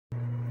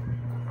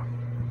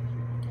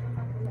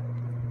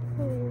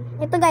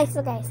Ito guys.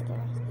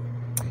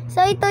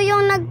 So, ito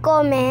yung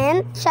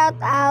nag-comment. Shout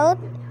out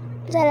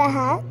sa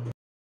lahat.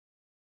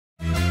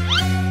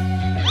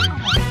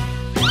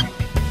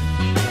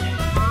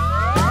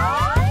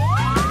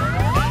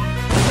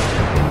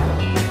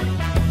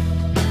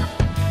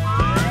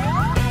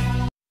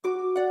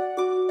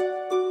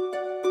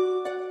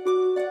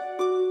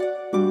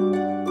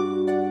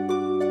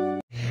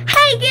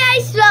 Hi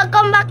guys!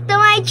 Welcome back to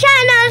my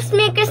channel! It's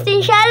me, Kristine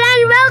Cielo,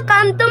 and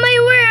welcome to my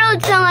world!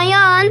 So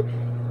ngayon,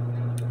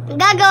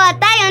 gagawa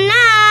tayo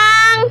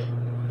ng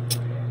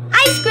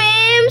ice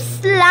cream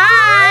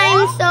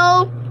slime.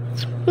 So,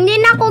 hindi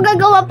na ako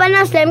gagawa pa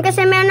ng slime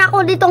kasi meron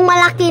ako ditong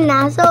malaki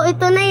na. So,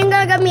 ito na yung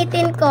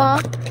gagamitin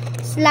ko.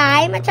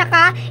 Slime. At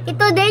saka,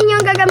 ito din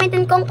yung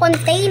gagamitin kong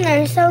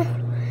container. So,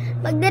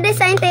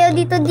 magde-design tayo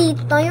dito.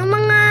 Yung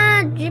mga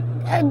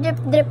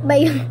drip ba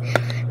yun?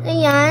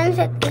 Ayan.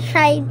 So,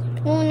 try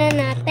muna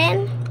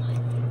natin.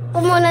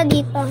 Ito muna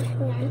dito.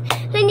 Ayan.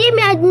 So,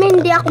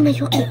 hindi ako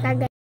masukita,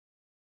 guys.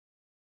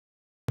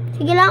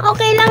 Sige lang,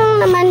 okay lang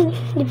naman,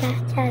 di ba?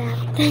 Charap.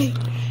 Wait,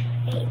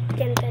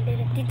 ganito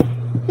dito.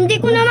 Hindi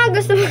ko naman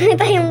gusto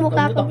makita yung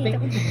mukha ko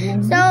dito.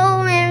 So,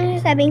 may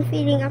sabing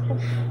feeling ako.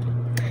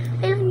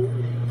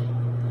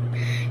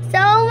 So,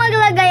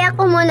 maglagay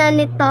ako muna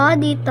nito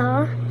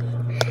dito.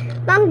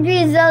 Pang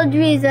drizzle.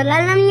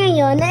 Alam nyo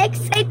yun,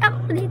 na-excite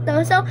ako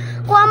dito. So,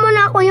 kuha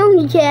muna ako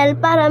yung gel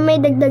para may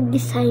dagdag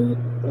design.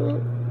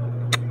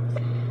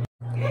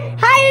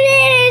 Hi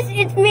ladies!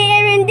 It's me,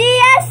 Erin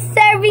Diaz,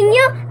 serving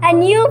you a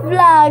new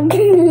vlog.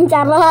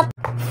 Charot!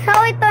 So,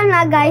 ito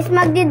na guys,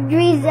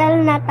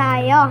 magdi-drizzle na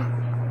tayo.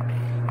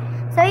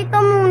 So, ito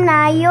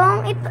muna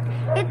yung,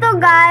 ito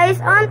guys,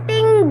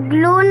 onting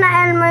glue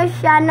na Elmer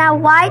siya na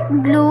white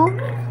glue.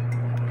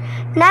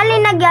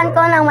 Nalinagyan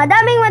ko ng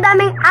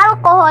madaming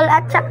alcohol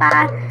at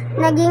saka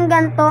naging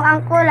ganito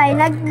ang kulay.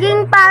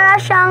 Naging para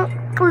siyang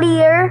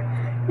clear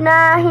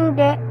na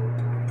hindi.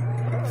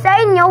 Sa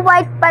inyo,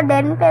 white pa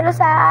din. Pero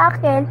sa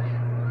akin,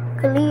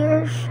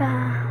 clear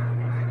siya.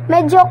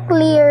 Medyo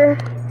clear.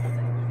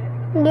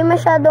 Hindi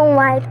masyadong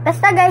white.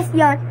 Basta guys,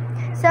 yun.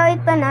 So,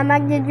 ito na.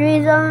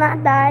 Magdi-drizzle na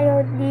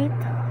tayo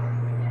dito.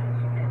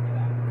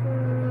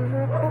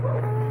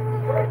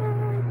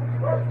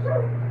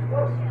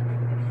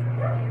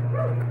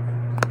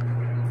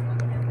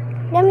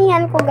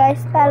 Damihan ko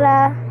guys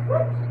para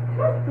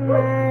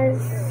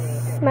mas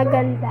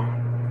maganda.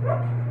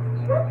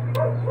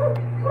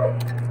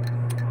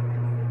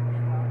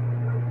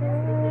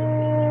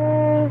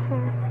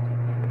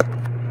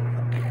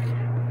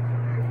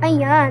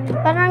 Ayan,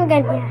 parang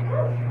ganyan.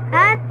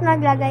 At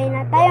maglagay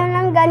na tayo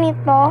ng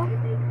ganito.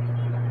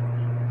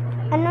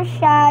 Ano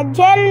siya?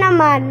 Gel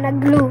naman na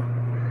glue.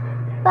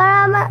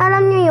 Para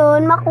alam nyo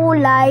yun,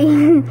 makulay.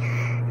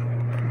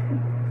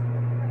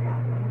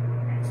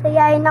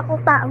 Sayayin ako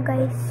tao,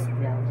 guys.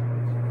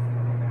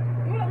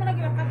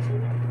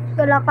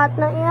 Galakat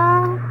na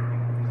yan.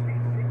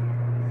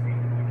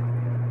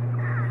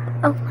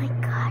 Oh my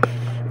gosh.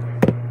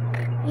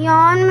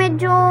 Yan,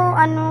 medyo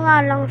ano nga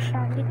lang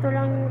siya. Dito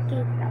lang yung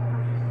kita.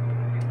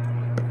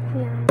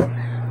 Yan.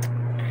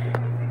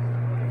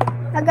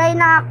 Lagay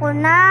na ako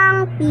ng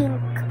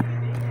pink.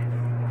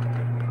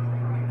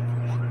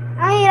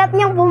 Ang hirap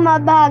niyang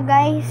bumaba,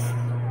 guys.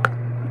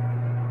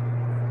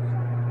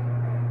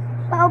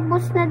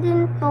 Paubos na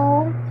din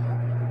to.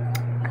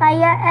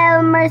 Kaya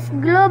Elmer's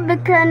glue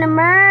baka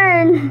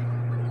naman.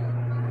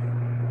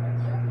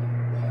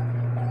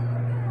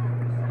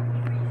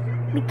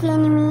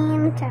 Bikini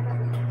meme.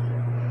 Charot.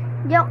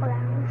 Joke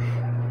lang.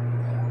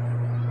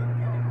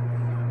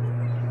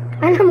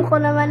 Alam ko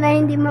naman na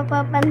hindi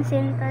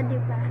mapapansin to, di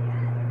ba?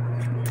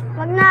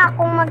 Wag na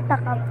akong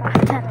magtaka pa.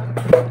 Charot.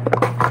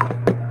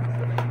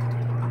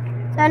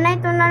 Sana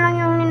ito na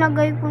lang yung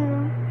ninagay ko.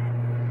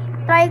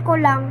 Try ko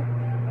lang.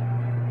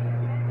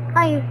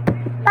 Ay,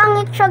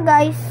 pangit siya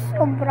guys.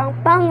 Sobrang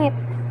pangit.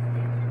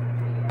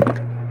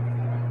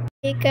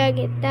 Ika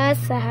kita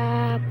sa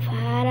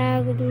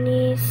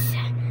paragonis.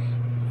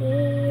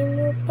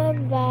 Imo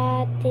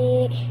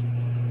pabati.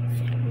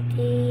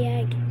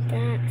 Santiya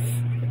kita.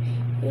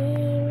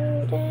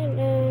 Imo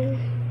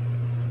dalang.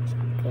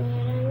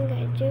 Sekarang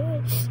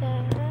gajud sa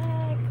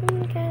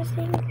akin.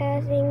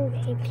 Kasing-kasing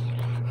baby.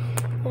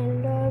 I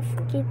love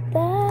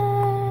kita.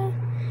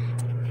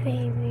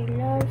 Baby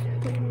love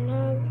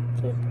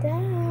kita.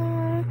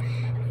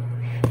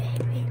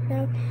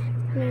 Baby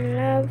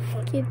love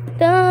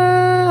kita.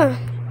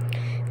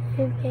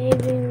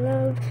 Baby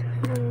love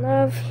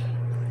kita.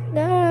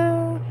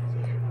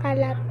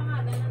 Kalat.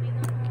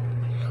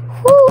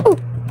 Woo!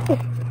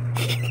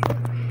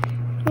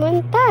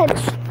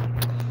 Montage.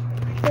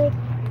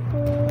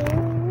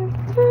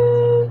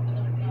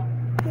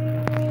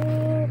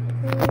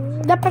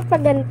 Dapat pa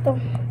ganito.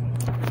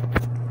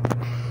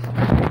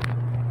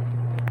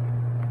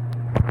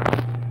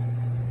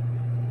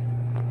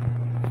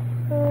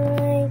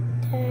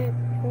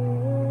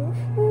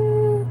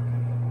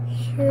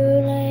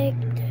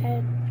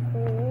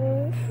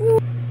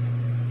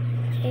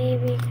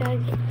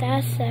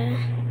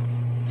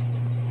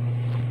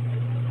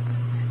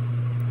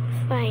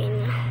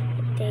 fine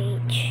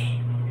stage.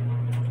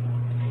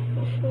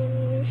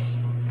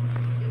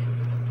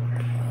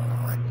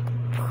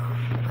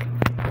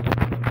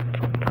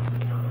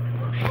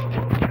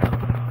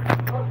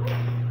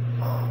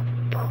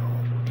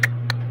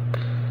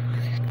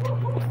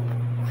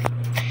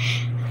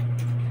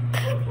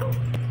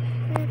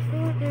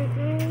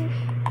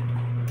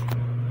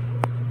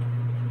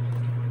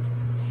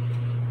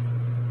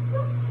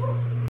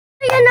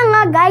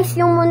 Guys,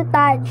 yung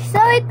montage. So,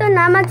 ito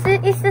na.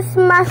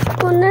 Isa-smash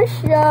ko na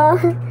siya.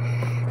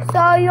 So,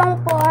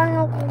 yung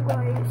paano ko,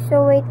 guys.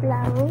 So, wait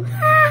lang.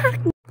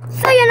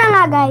 So, yun na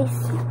nga, guys.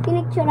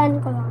 Pinicturean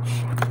ko lang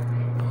siya.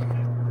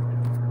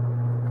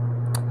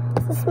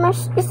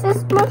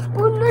 Isa-smash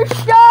ko na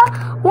siya.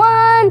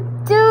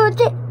 1, 2,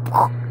 3.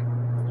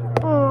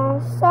 Oh,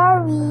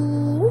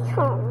 sorry.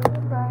 Oh,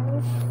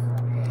 guys.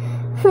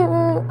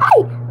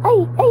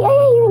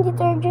 Yung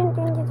detergent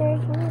ko.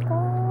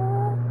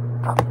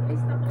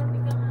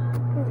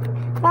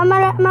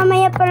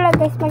 Mamaya pala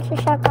guys,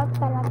 magsha-shoutout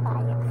pala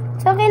tayo.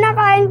 So,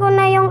 kinakain ko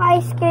na yung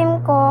ice cream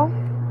ko.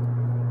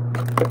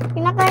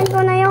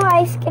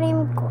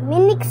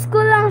 Minix ko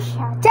lang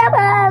siya.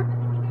 Charot!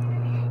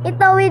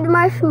 Ito with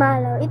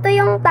marshmallow. Ito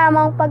yung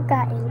tamang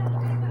pagkain ko.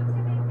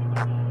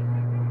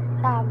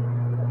 Tama.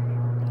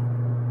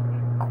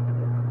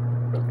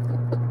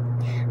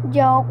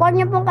 Joke. Huwag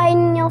niyo pong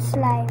kainin yung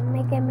slime.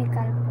 May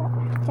chemical po.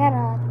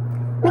 Charot.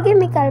 May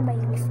chemical ba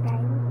yung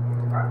slime?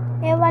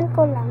 Ewan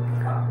ko lang.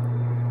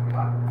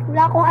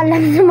 Wala akong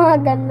alam sa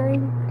mga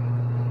ganun.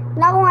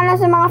 Wala akong alam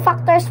sa mga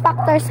factors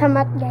sa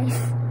math, guys.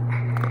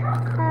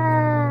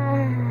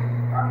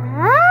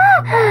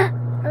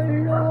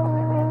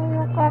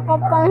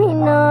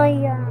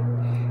 Nakakapanghinayang.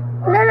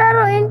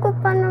 Lalaroin ko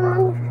pa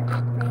naman.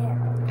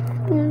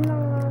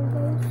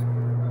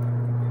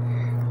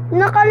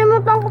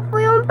 Nakalimutan ko po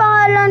yung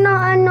pangalan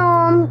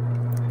ng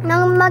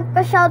nang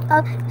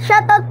magpa-shoutout.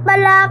 Shoutout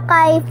pala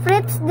kay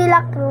Fritz de la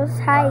Cruz.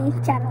 Hi,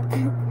 charot.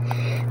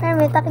 Pero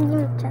may takip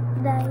yung chat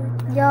dahil.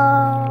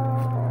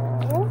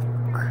 Joke.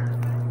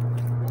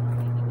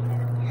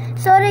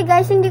 Sorry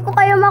guys, hindi ko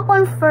kayo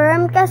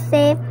ma-confirm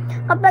kasi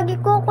kapag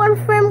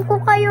i-confirm ko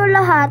kayo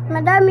lahat,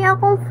 madami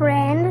akong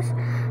friends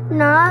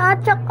na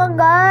at saka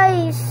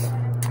guys,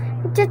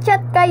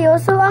 chat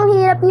kayo. So, ang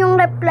hirap nyong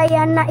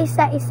replyan na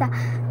isa-isa.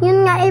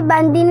 Yun nga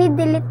iba,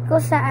 dinidelete ko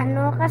sa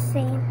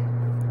kasi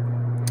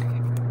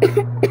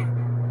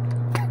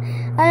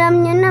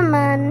alam nyo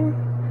naman,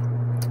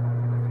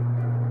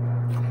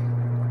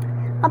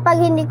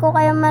 kapag hindi ko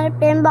kayo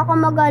ma-replyan, baka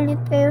magalit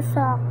kayo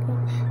sa akin.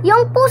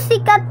 Yung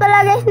pussycat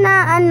pala guys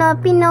na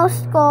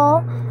pinost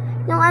ko,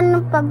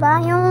 yung pa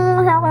ba,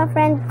 yung sa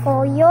friend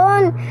ko,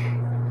 yun,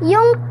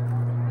 yung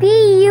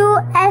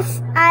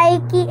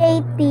PUSIKAT,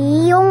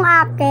 yung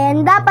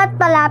akin, dapat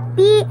pala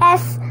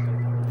PUSSYKAT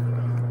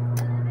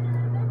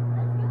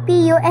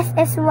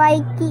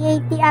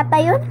ata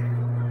yun.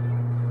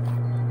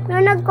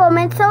 Yung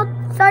nag-comment, so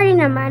sorry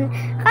naman.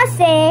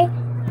 Kasi,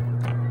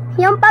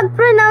 yung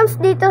pag-pronounce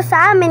dito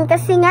sa amin,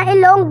 kasi nga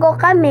Ilonggo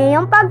kami,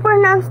 yung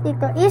pag-pronounce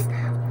dito is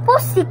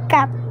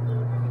pussycat.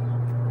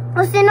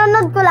 O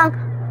sinunod ko lang,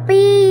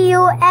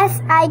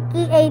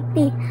 PUSIKAT.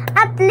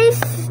 At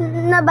least,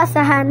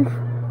 nabasahan.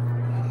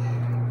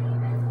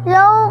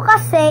 So,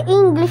 kasi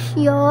English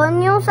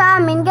yun. Yung sa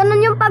amin,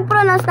 ganun yung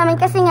pag-pronounce namin.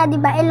 Kasi nga,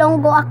 diba,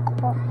 Ilonggo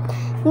ako.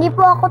 Hindi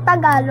po ako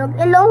Tagalog.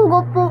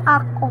 Ilonggo po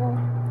ako.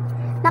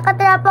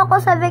 Nakatira po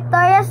ako sa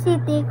Victoria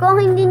City. Kung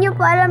hindi nyo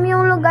po alam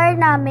yung lugar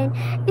namin,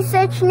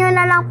 i-search nyo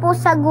na lang po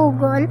sa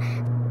Google.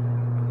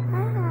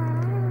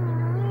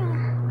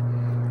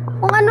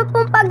 Kung ano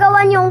pong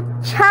paggawa yung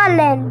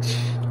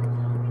challenge,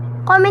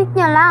 comment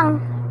nyo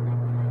lang.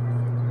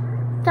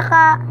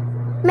 Tsaka,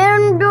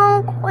 meron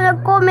doon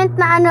nag-comment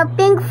na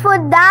pink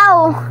food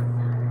daw.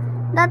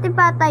 Dati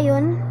pata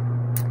yun.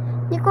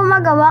 Hindi ko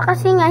magawa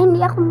kasi nga hindi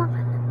ako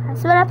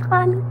makalabas. Wala pa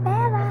kami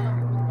pera.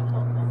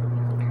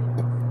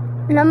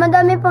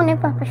 Madami pong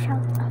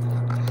nagpapa-shoutout.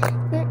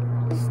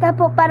 Basta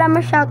po para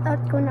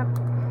ma-shoutout ko na po.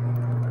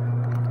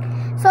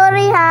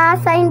 Sorry ha,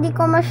 sa hindi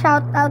ko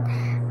ma-shoutout.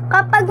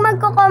 Kapag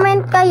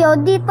magko-comment kayo,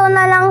 dito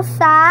na lang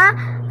sa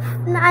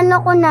na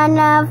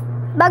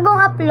bagong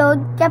upload,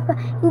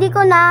 hindi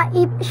ko na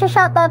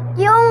i-shoutout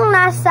yung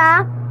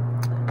nasa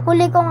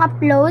huli kong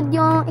upload.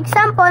 Yung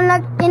example,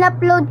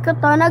 in-upload ko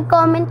to,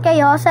 nag-comment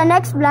kayo sa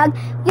next vlog,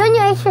 yun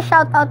yung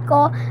i-shoutout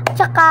ko.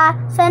 Tsaka,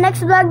 sa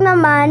next vlog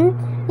naman,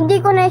 hindi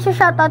ko na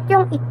i-shoutout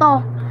yung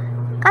ito.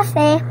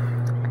 Kasi,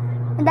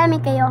 madami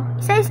kayo.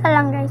 Isa-isa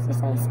lang guys,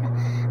 isa-isa.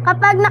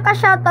 Kapag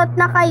naka-shoutout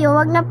na kayo,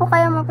 wag na po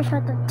kayo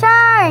mapa-shoutout.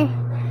 Char!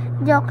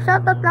 Joke,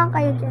 shoutout lang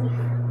kayo dyan.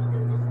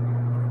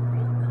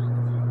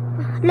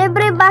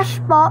 Libre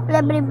bash po,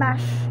 libre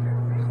bash.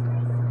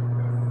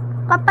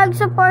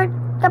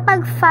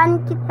 Kapag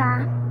fan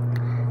kita,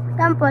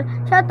 example,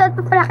 shoutout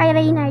po pala kay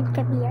Reynard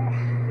Kabir.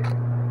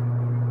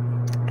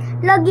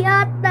 Lagi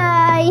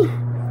atay!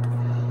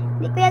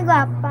 Di kaya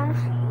gwapa.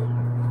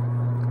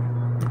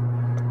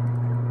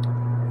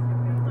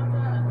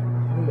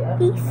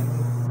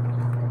 Peace.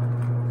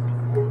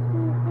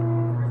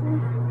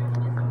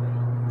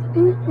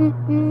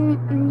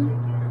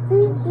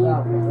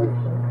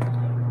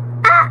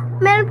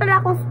 Meron pala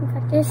akong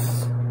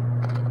sugatis.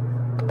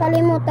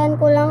 Kalimutan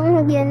ko lang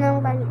nagyan ng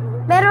band.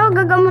 Pero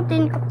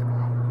gagamutin ko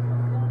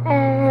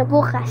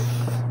bukas.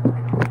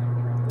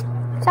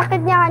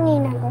 Sakit niya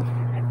kanina.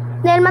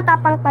 Dahil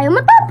matapang tayo.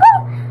 Matapang!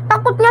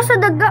 Takot nga sa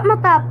daga,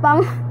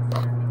 matapang.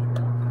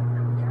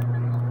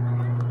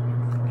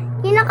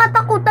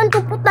 Kinakatakutan ko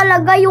po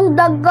talaga yung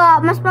daga.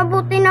 Mas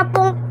mabuti na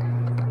pong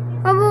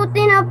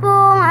mabuti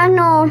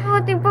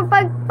po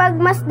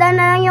pagmasdan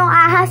na lang yung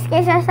ahas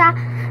kaysa sa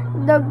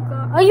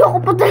daga.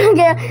 Ayoko po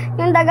talaga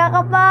yung daga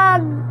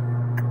kapag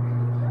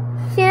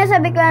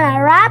sinasabi ko na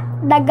rat,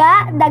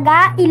 daga,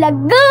 ilaga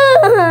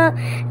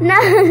na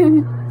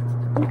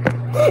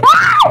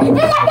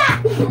ilaga!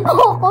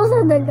 Ako sa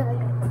daga.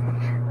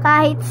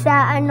 Kahit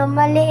sa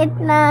maliit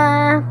na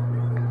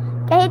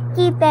kahit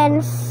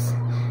kittens,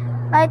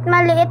 kahit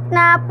maliit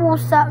na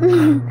pusa.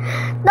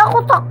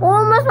 Takot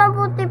ako, mas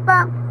mabuti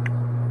pa.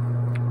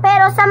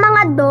 Pero sa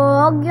mga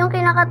dog, yung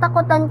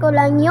kinakatakutan ko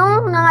lang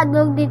yung mga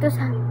dog dito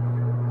sa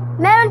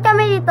meron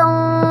kami ditong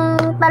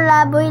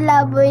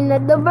palaboy-laboy na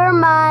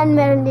Doberman,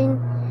 meron din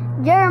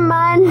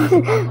German.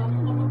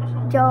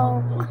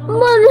 Joke.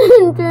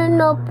 Malinti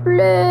na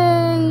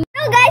play.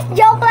 So guys,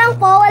 joke lang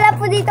po. Wala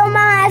po dito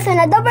mga aso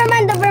na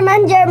Doberman,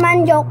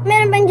 German, joke.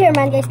 Meron bang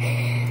German guys?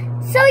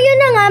 So yun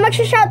na nga,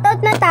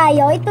 magsha-shoutout na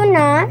tayo. Ito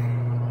na.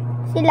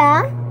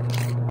 Sila.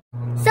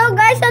 So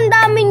guys, ang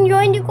daming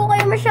yun. Hindi ko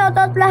kayo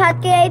ma-shoutout lahat.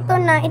 Kaya ito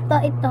na. Ito.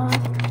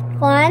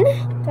 One.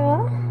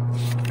 Ito.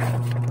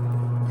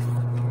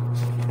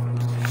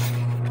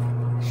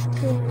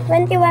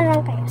 21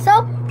 lang kayo.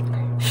 So,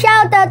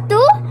 shoutout to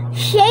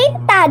Shay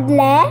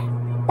Tadle.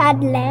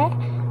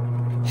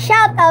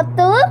 Shoutout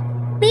to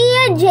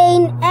Pia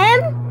Jane M.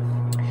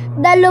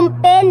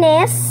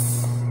 Dalumpenes.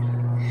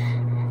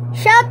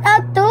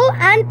 Shoutout to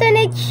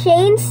Antoinette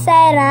Shane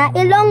Serra.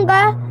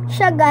 Ilongga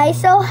siya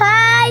guys. So,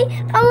 hi!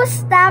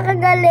 Kamusta?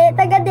 Kagali?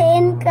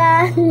 Taga-diin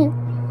ka.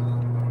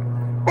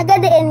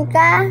 Taga-diin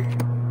ka.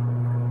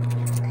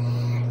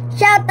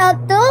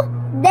 Shoutout to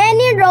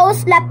Denny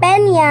Rose La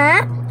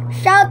Peña.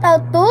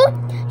 Shoutout to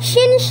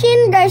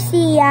Shinshin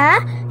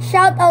Garcia.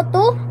 Shoutout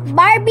to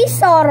Barbie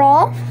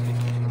Soro.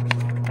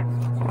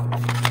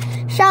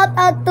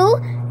 Shoutout to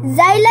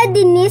Zayla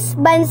Denise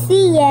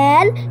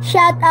Bansiel.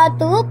 Shoutout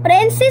to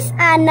Princess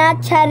Ana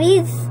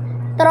Chariz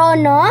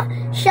Trono.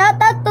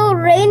 Shoutout to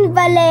Rain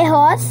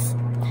Vallejos.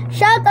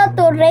 Shoutout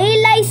to Ray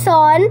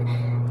Laison.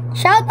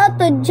 Shoutout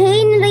to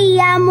Jane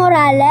Ria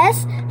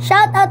Morales.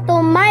 Shoutout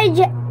to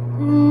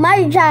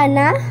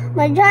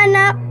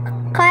Marjana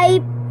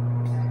kay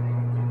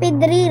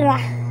Pedrera.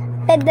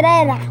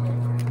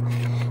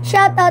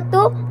 Shoutout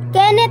to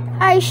Kenneth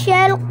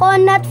Arshel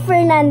Conat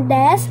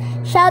Fernandez.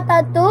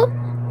 Shoutout to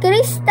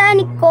Krista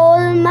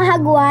Nicole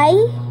Mahagway.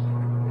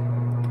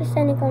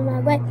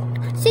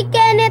 Si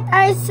Kenneth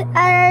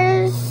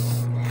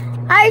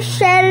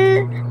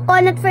Arshel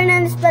Conat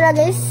Fernandez pala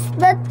guys.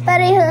 But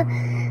pareho.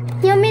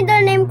 Yung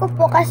middle name ko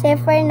po kasi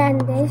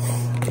Fernandez.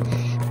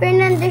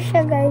 Fernandez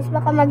siya guys.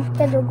 Baka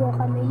magkadugo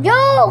kami.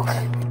 Joke!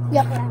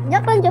 Joke lang.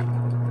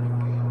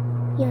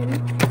 Yan.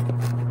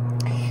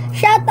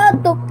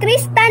 Shoutout to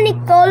Krista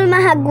Nicole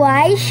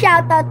Mahagway.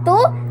 Shoutout to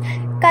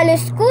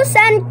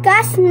Kaluskusan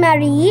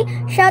Kasmari.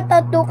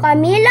 Shoutout to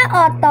Camila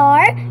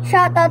Otor.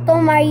 Shoutout to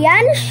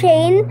Marianne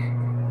Shane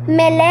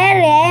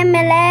Milare.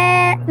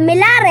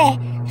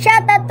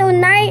 Shoutout to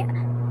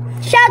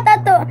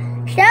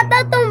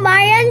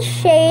Marianne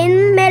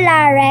Shane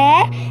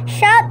Milare.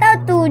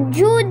 Shoutout to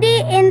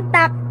Judy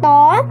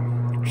Intacto.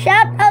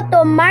 Shoutout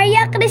to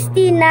Maria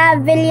Cristina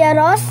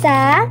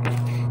Villarosa.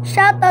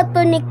 Shoutout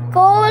to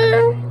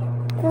Nicole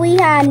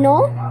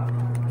Quijano.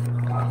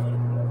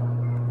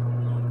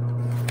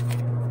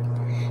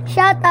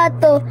 Shoutout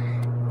to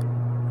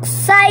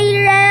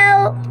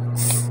Cyril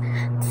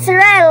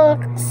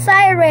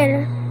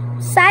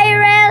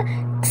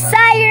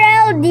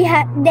De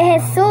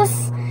Jesus.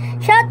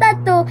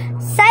 Shoutout to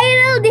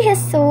Cyril De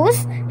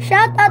Jesus.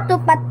 Shoutout to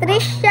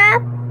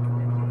Patricia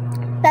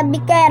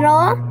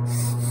Tabiquero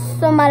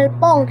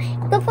Sumalpong.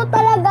 Ito po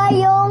talaga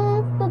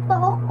yung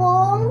totoo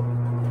kong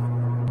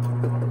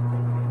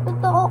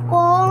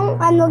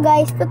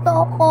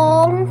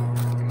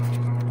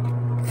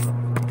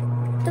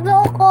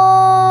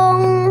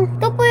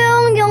ito po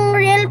yung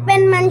real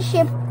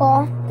penmanship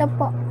ko. Ito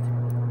po.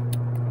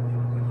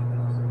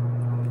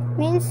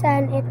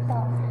 Minsan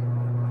ito.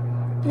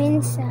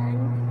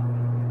 Minsan.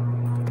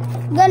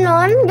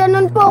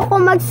 Ganon po ako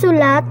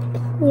magsulat.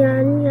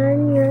 Yan.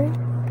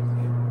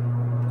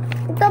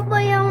 Ito po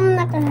yung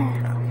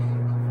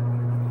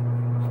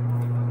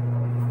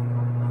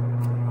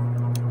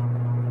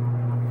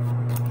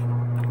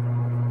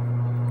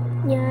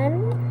yan.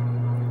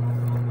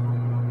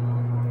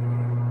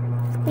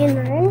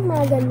 Yan,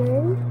 mga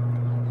ganun.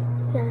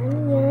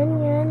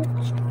 Yan.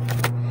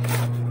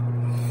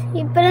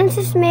 Si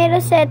Princess May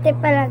Rosete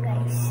pala,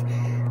 guys.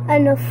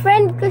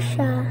 Friend ko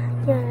siya.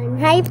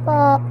 Yan. Hi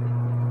po.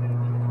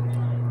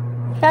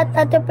 Shout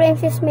out to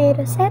Princess May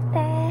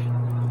Rosete.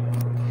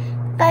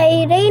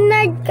 Kay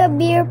Reynard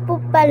Kabir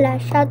po pala,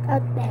 shout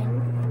out din.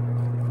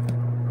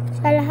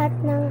 Sa lahat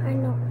ng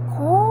ano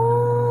ko.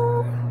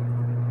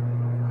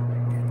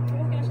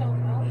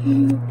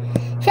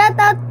 Shout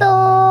out to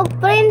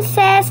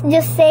Princess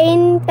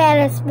Joseine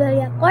Perez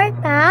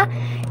Villacorta.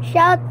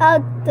 Shout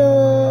out to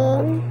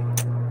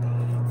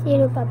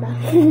sino pa ba?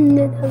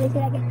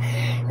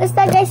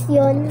 Basta guys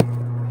yun.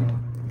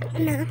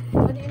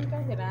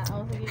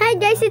 Hi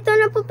guys, ito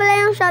na po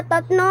pala yung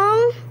shoutout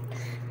nung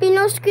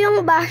pinost ko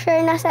yung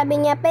basher na sabi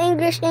niya,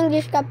 pa-English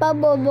ka pa,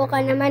 bobo ka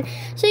naman.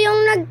 So, yung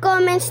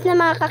nag-comments na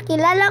mga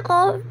kakilala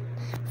ko,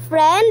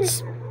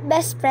 friends,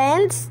 best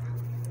friends,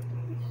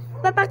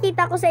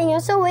 papakita ko sa inyo.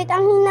 So, wait,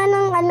 ang hina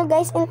ng ano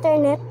guys,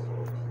 internet.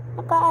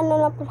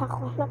 Naka-ano na pala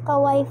ako,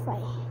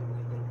 naka-wifi.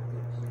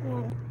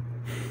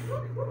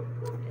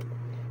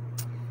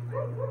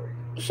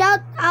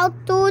 Shout out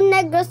to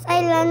NegroS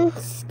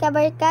Islands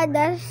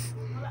KabarkadaS.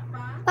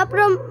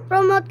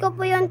 Pa-promote ko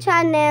po yung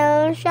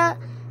channel.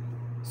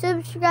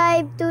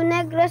 Subscribe to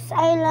NegroS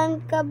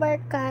Island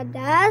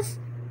KabarkadaS,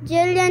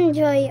 Jillian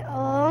Joy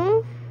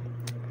Ong,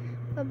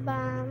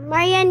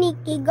 Maria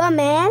Nikki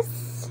Gomez.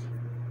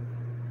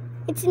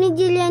 It's me,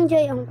 Jillian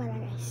Joy Ong pala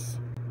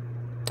guys.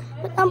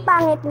 Ba't ang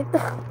pangit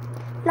nito?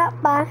 Wala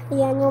pa.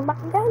 Yan yung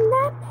background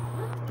natin.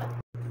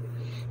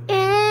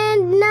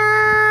 And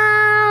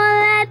now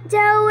let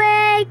the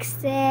weak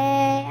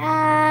say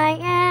I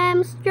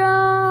am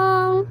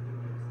strong.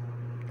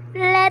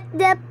 Let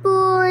the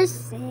poor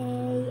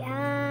say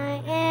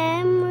I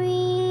am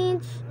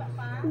rich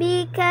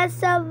because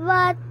of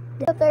what.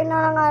 Tutor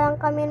na nga lang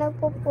kami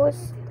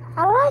nagpo-post.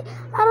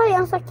 Aray,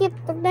 ang sakit.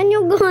 Tignan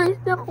nyo guys,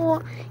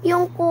 ako,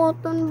 yung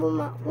cotton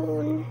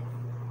bumaon.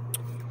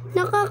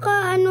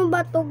 Nakakaano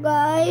ba to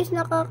guys?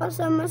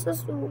 Nakakasama sa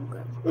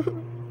sugat.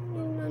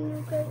 Yung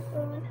ano guys,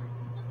 oh.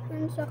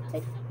 Ang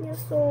sakit niya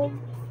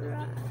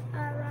sobra.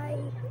 Aray.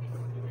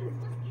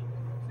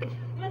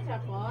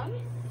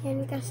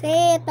 Yan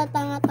kasi,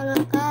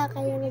 tatanga-tanga ka.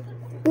 Kaya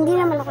hindi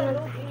naman ako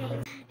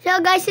nagtanga. So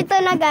guys, ito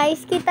na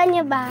guys. Kita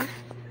nyo ba?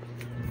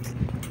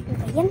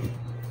 Ayan.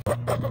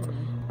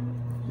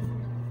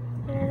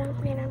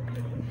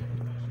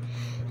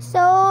 So,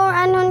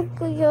 anon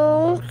ko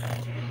yung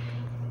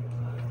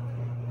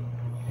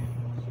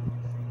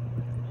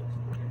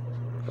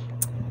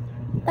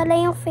pala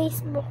yung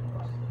Facebook.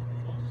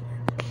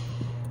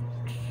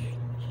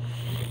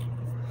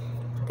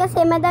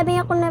 Kasi madami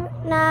ako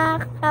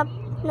na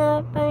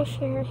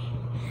pang-share.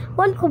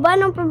 Huwag ko ba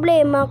ng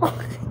problema ko?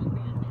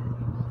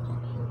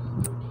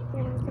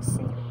 Yan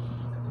kasi.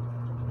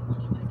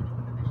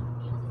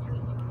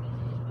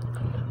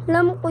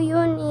 Alam ko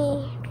yun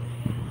eh.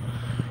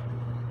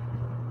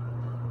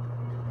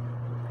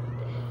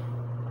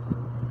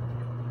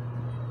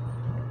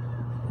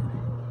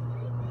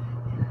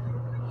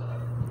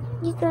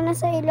 Dito na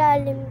sa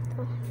ilalim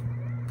to.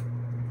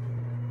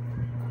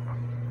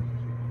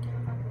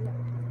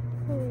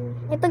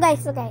 Ito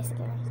guys,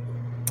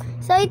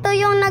 So, ito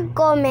yung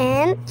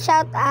nag-comment.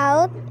 Shout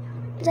out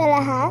sa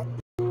lahat.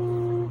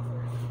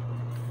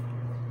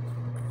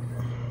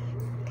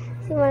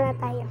 Simula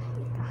tayo.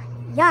 Dito.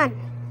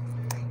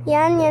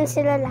 Yan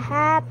sila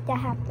lahat.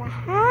 Lahat.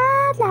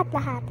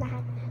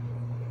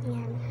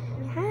 Yan.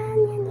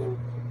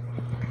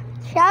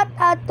 Shout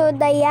out to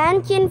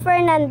Diane Chin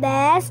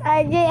Fernandez,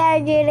 RJ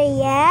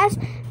Reyes,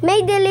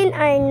 Madeline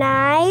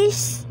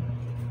Arnaiz,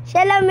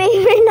 Sheila May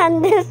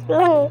Fernandez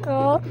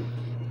Blanco.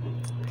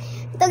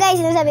 Ito guys,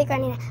 nasabi ko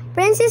kanina.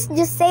 Princess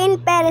Joseine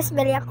Perez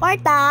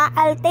Villacorta,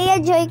 Altea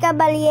Joy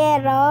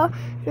Caballero,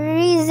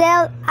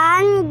 Rizel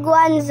Ann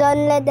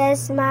Guanzon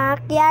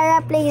Ledesma,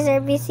 Kiara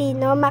Placer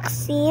Vicino,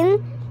 Maxine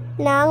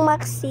Blanco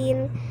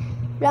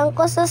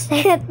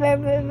Soset,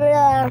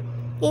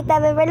 Ita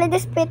Beverly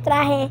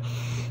Despetraje,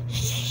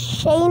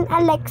 Shane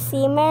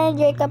Alexi, Mary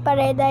Joy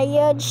Capareda,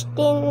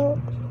 Yojtin,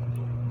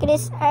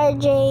 Chris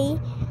RJ,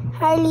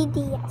 Harley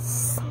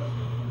Diaz.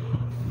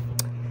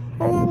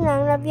 Ayan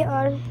lang, love you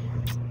all.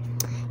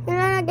 Yun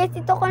na guys,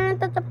 ito ko na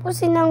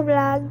tatapusin ng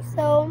vlog.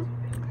 So,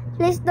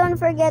 please don't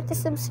forget to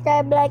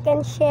subscribe, like,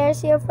 and share.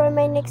 See you for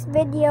my next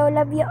video.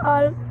 Love you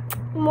all.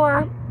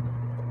 Mwah.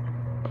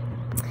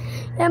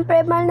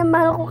 Siyempre, mahal na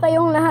mahal ko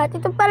kayong lahat.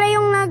 Ito pala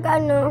yung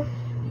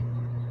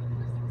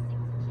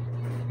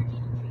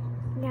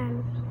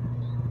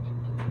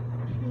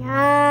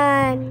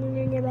Yan.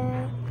 Yun niya ba?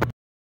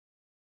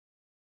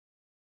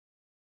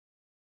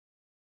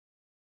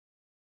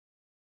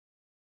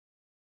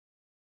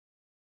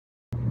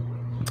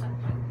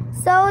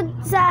 So,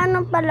 sa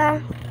ano pala?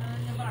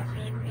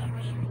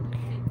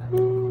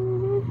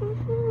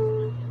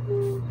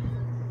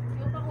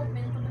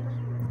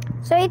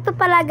 So, ito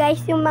pala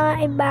guys, yung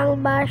mga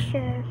ibang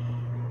basher.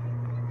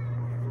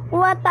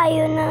 Kuha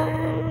tayo ng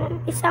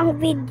isang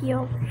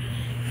video.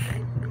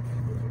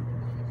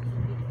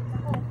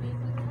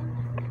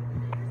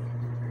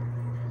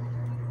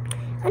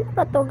 Ano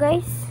ba to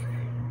guys?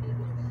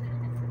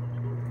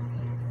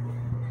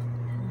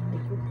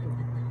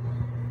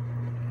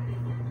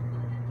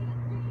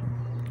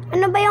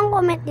 Ano ba yung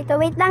comment dito?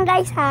 Wait lang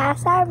guys ha.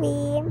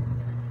 Sorry.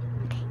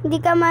 Hindi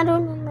ka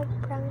marunong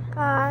mag-prank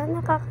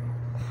ka.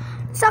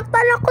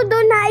 Saktan ako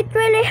doon na. It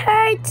really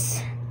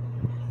hurts.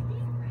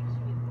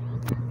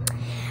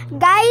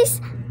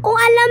 Guys, kung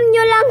alam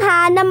nyo lang ha,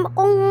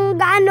 kung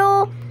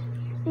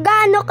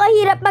gaano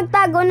kahirap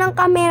magtago ng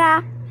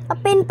kamera,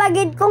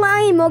 pinpagid ko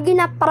nga mo,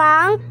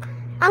 ginaprank,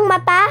 ang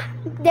mata,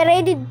 dire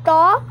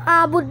dito,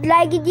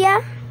 budlay gid ya.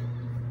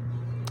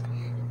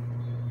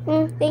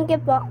 Thank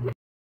you po.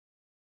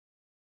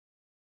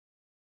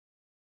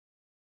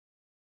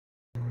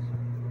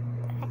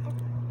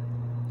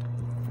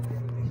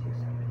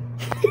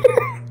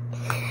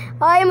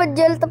 Ay,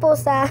 module to po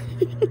sa.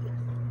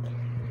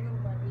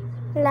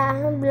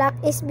 Black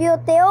is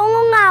beauty.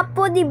 Oo nga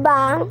po, di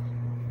ba?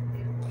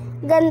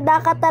 Ganda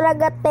ka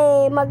talaga,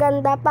 te.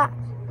 Maganda pa.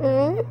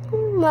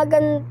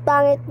 Maganda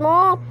pangit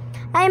mo.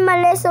 Ay,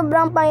 mali.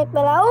 Sobrang pangit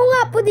pala. Oo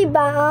nga po, di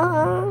ba?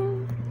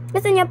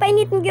 Gusto niya,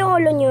 painitin yung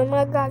ulo niyo.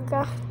 Mga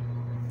gaga.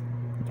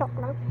 Joke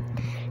lang.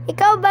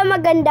 Ikaw ba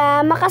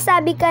maganda?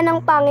 Makasabi ka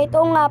ng pangit.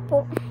 Oo nga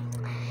po.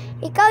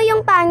 Ikaw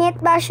yung pangit,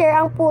 basher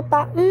ang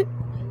puta.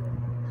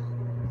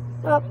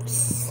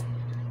 Oops.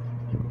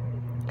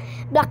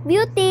 Black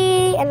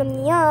Beauty, alam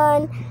niyo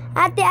yan.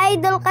 Ate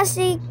Idol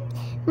kasi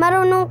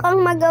marunong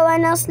kang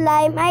magawa ng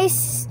slime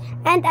ice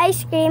and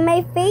ice cream,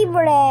 my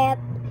favorite.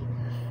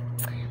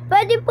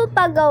 Pwede po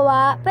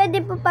pagawa.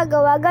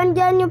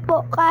 Gandiyan niyo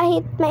po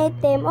kahit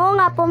maitim. Oo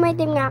nga po,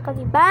 maitim nga ako,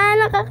 diba?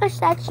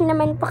 Nakaka-touch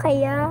naman po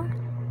kaya.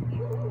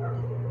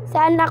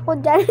 Saan ako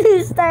dyan?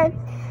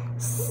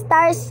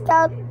 Star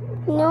Scout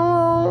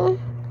nung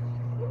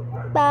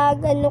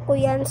pag ano ko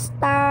yan,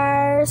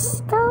 Star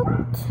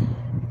Scout.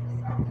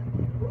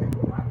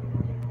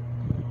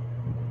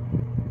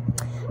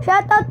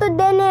 Shoutout to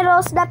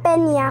NegroS da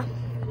Peña.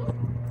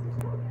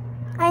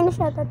 Ay,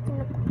 na-shoutout to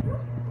na.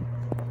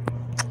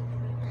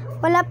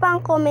 Wala pang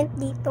comment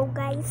dito,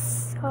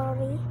 guys.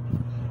 Sorry.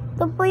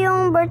 Ito po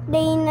yung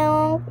birthday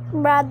ng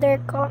brother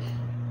ko.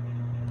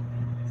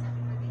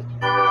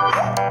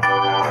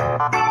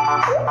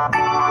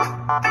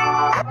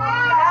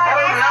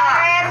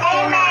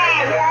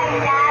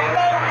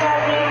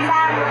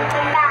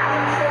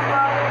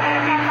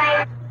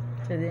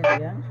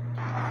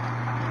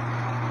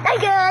 Hi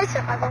guys! So,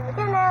 pagkakas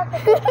na.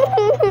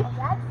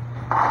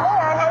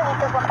 Ngayon,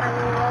 nandito po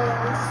kami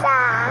ngayon sa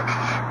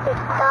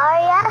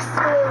Victoria's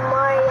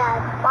Memorial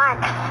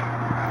Park.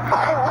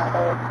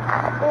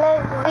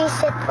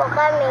 Nag-visit po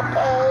kami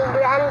kay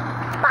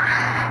Grandpa.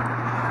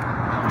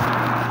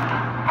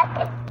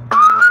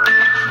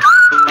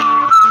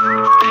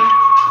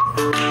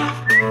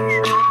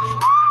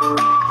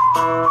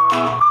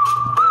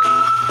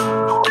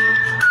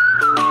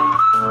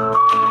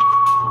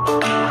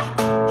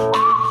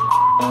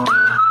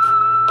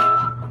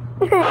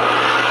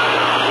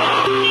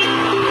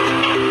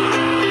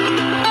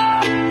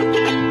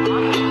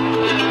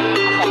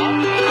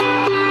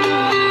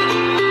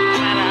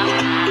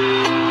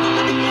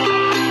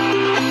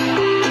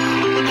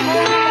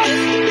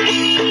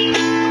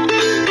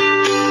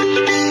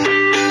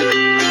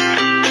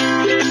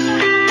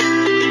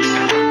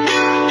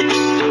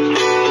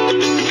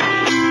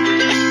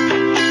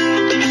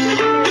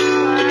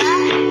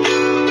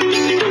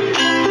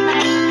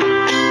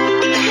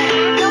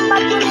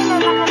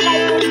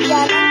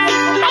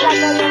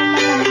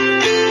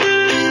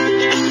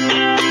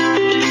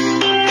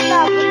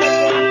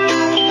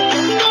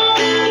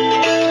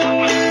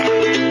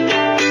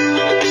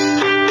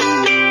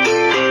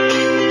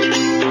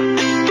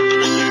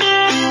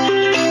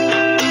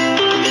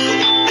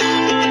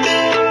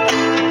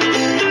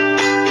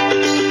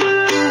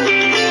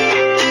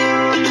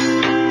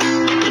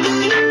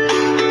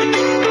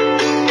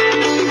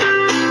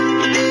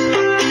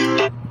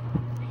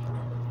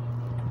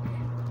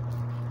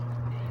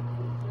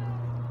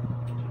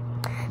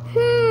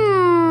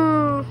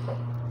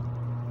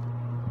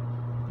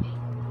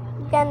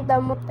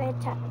 Ganda mo tayo,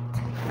 chat.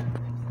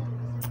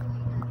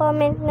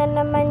 Comment na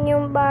naman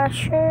yung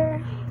basher.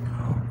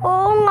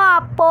 Oo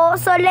nga po.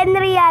 Solen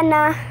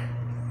Rihanna.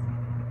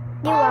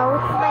 Di wow.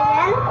 Ba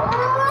yan?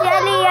 Si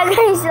Aliyah,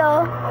 guys,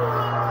 oh.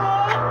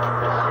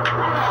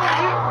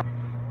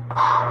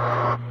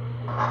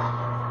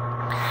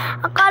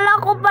 Akala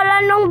ko pala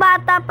nung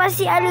bata pa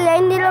si Aliyah,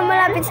 hindi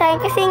lumalapit sa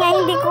akin kasi nga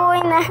hindi ko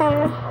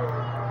inahan.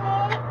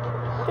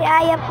 Si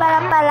Aya pala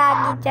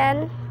palagi dyan.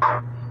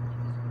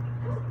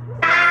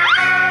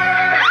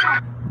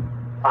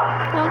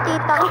 Yung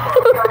tita ko.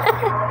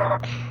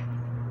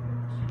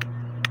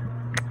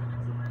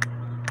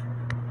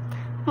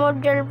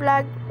 Model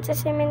vlog sa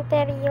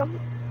sementeryo.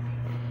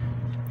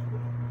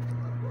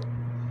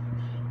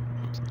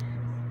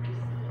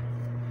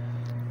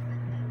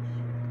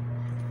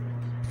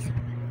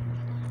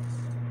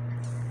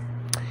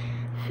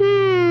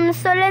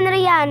 Solen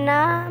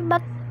Rihanna,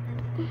 but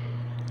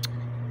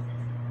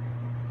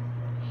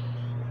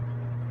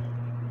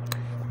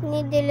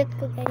ni-delete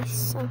ko,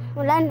 guys. So,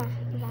 wala na.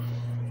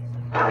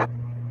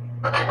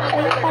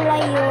 Ito pala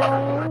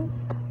yung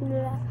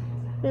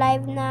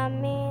live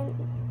namin.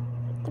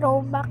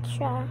 Throwback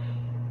siya.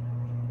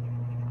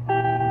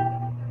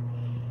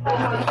 Baby,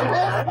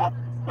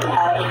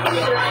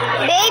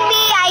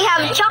 I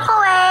have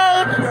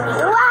chocolate.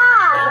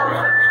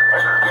 Wow.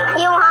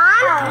 You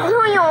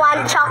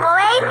want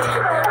chocolate?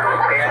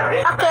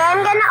 Okay,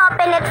 I'm gonna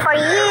open it for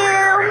you.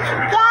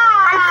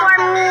 Yeah. And for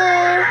me.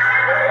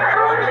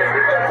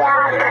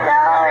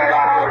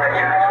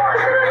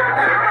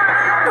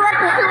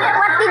 Yeah,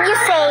 what did you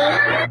say?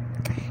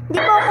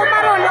 Di po ako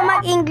marunong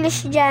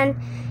mag-English dyan.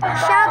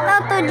 Shout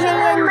out to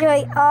Jillian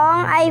Joy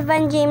Ong,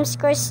 Ivan James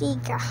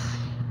Corsica.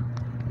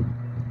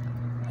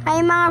 Hi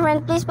mga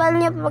friend, please follow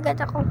nyo po agad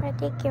ako.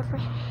 Take care,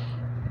 friend.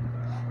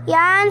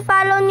 Yan,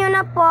 follow nyo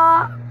na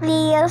po,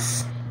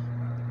 please.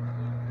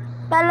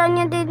 Follow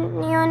nyo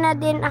na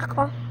din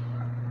ako.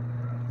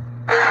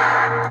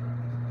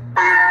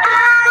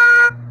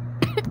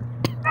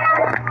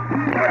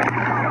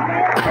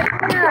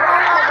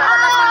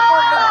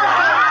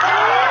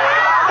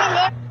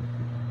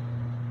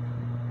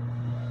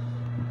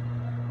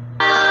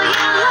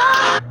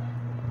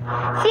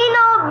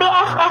 Sino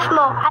BFF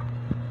mo?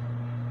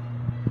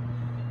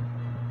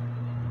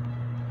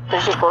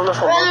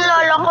 Yung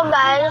lolo ko,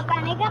 guys.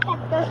 Kaniga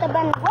kato sa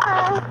banwa.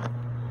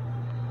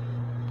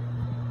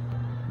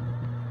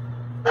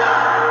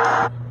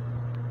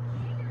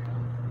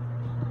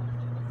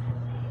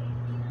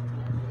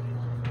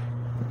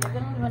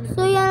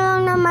 So, yan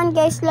lang naman,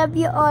 guys. Love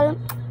you all.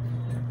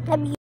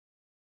 Love you.